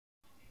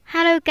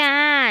Hello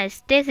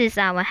guys, this is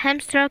our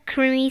hamster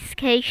Creamy's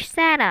cage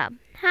setup.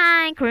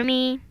 Hi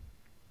Creamy.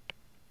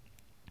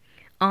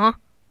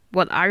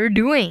 What are you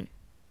doing?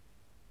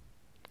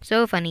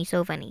 So funny,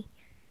 so funny.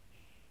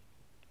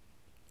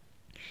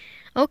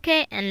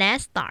 Okay, and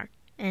let's start.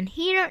 And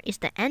here is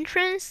the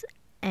entrance,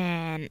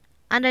 and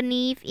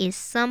underneath is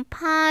some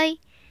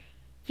pie.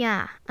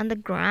 Yeah,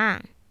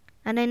 underground.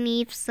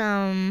 Underneath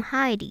some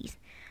hideys.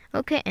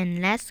 Okay,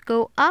 and let's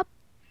go up.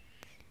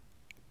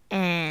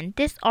 And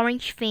this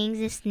orange thing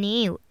is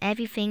new.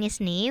 Everything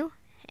is new.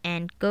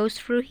 And goes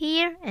through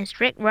here and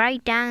straight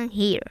right down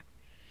here.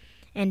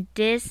 And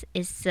this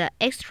is the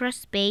extra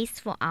space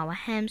for our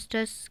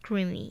hamster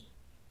Creamy.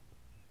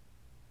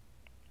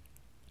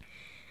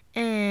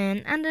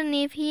 And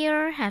underneath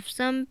here have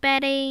some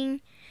bedding,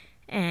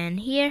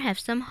 and here have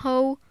some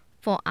hole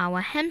for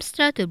our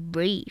hamster to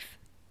breathe.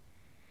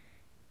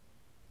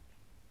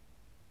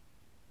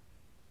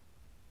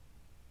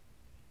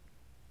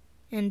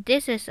 And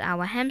this is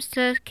our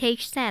hamster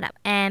cage setup.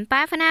 And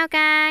bye for now,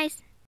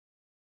 guys.